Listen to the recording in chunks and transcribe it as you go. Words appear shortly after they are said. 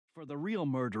For the real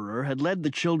murderer had led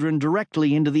the children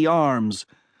directly into the arms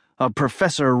of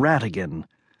Professor Ratigan.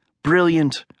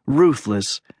 Brilliant,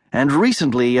 ruthless, and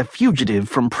recently a fugitive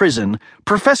from prison,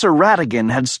 Professor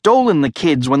Ratigan had stolen the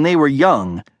kids when they were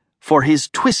young for his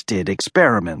twisted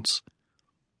experiments.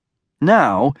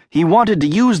 Now, he wanted to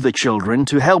use the children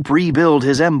to help rebuild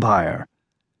his empire.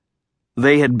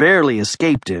 They had barely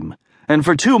escaped him, and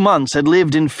for 2 months had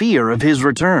lived in fear of his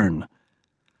return.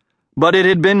 But it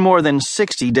had been more than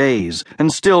 60 days,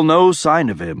 and still no sign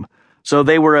of him, so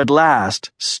they were at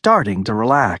last starting to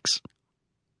relax.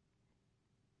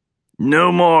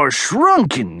 "No more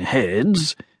shrunken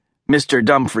heads," Mr.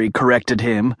 Dumfrey corrected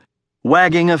him,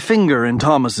 wagging a finger in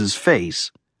Thomas's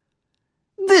face.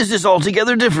 "This is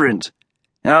altogether different.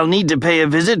 I'll need to pay a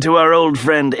visit to our old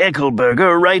friend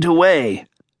Eckelberger right away."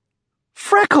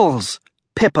 "Freckles!"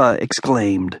 Pippa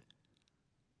exclaimed.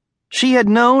 She had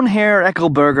known Herr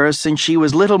Eckelberger since she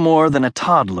was little more than a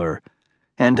toddler,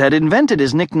 and had invented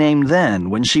his nickname then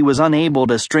when she was unable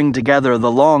to string together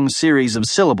the long series of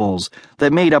syllables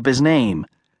that made up his name,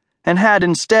 and had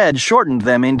instead shortened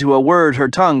them into a word her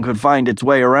tongue could find its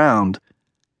way around.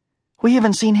 "We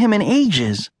haven't seen him in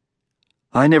ages."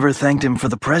 "I never thanked him for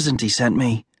the present he sent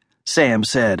me," Sam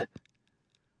said.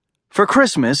 For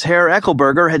Christmas, Herr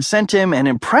Eckelberger had sent him an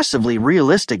impressively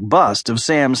realistic bust of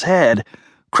Sam's head,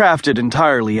 crafted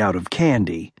entirely out of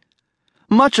candy.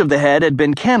 Much of the head had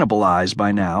been cannibalized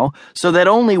by now, so that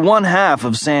only one half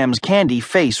of Sam's candy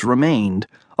face remained,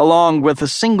 along with a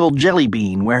single jelly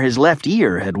bean where his left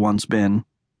ear had once been.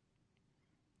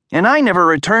 "And I never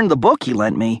returned the book he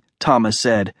lent me," Thomas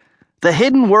said. "The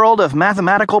Hidden World of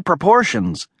Mathematical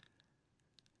Proportions."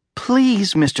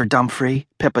 "Please, Mr. Dumfrey,"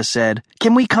 Pippa said.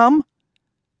 "Can we come?"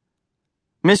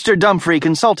 Mr. Dumfrey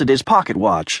consulted his pocket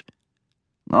watch.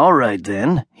 "All right,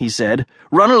 then," he said.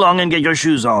 "Run along and get your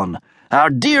shoes on. Our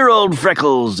dear old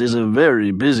Freckles is a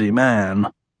very busy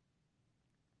man."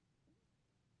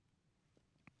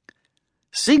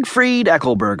 Siegfried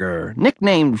Eckelberger,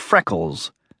 nicknamed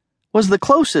Freckles, was the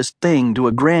closest thing to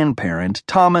a grandparent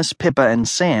Thomas, Pippa, and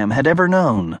Sam had ever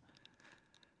known.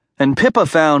 And Pippa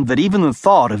found that even the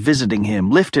thought of visiting him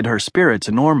lifted her spirits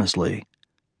enormously.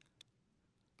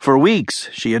 For weeks,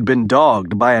 she had been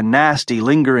dogged by a nasty,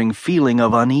 lingering feeling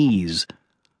of unease,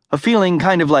 a feeling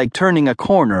kind of like turning a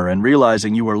corner and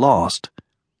realizing you were lost.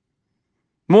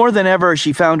 More than ever,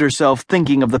 she found herself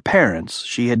thinking of the parents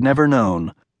she had never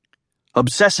known,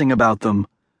 obsessing about them,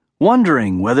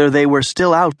 wondering whether they were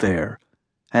still out there,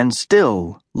 and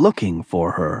still looking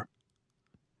for her.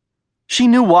 She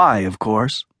knew why, of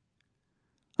course.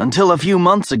 Until a few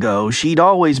months ago, she'd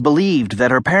always believed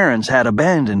that her parents had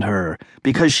abandoned her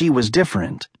because she was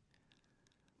different.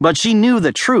 But she knew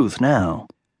the truth now.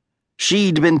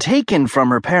 She'd been taken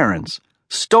from her parents,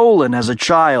 stolen as a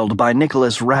child by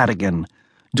Nicholas Ratigan,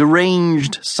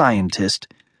 deranged scientist,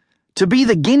 to be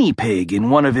the guinea pig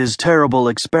in one of his terrible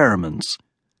experiments.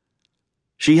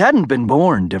 She hadn't been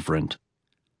born different.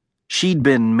 She'd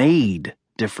been made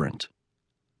different.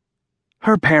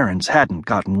 Her parents hadn't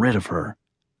gotten rid of her.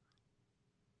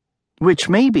 Which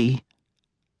maybe,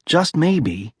 just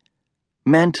maybe,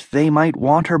 meant they might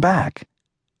want her back.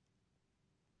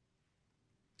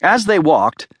 As they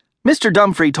walked, Mr.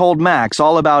 Dumfrey told Max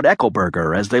all about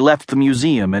Eckelberger as they left the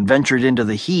museum and ventured into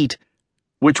the heat,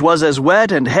 which was as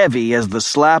wet and heavy as the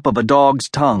slap of a dog's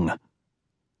tongue.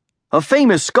 A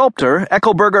famous sculptor,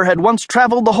 Eckelberger had once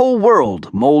traveled the whole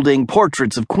world, molding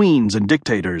portraits of queens and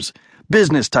dictators,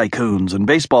 business tycoons and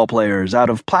baseball players out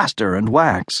of plaster and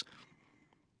wax.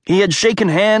 He had shaken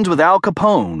hands with Al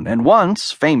Capone and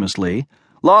once, famously,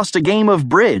 lost a game of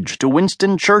bridge to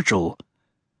Winston Churchill.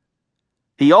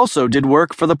 He also did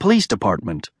work for the police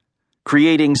department,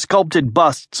 creating sculpted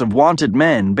busts of wanted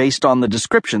men based on the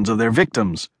descriptions of their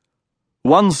victims.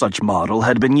 One such model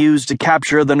had been used to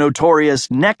capture the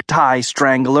notorious necktie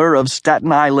strangler of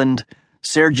Staten Island,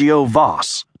 Sergio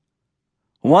Voss.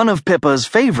 One of Pippa's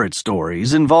favorite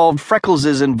stories involved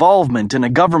Freckles' involvement in a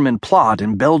government plot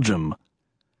in Belgium.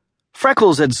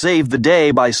 Freckles had saved the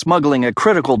day by smuggling a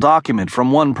critical document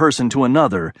from one person to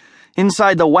another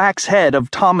inside the wax head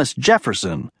of Thomas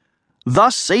Jefferson,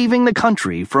 thus saving the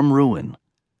country from ruin.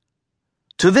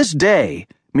 To this day,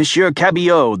 Monsieur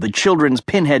Cabillot, the children's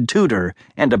pinhead tutor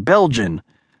and a Belgian,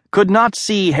 could not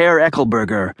see Herr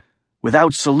Eckelberger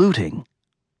without saluting.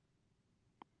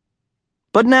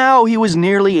 But now he was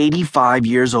nearly 85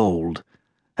 years old,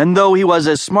 and though he was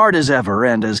as smart as ever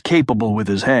and as capable with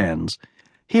his hands,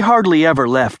 he hardly ever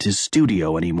left his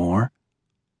studio anymore.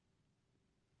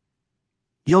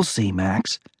 "You'll see,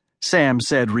 Max," Sam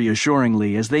said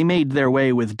reassuringly as they made their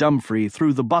way with Dumfrey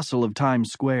through the bustle of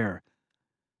Times Square.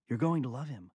 "You're going to love him."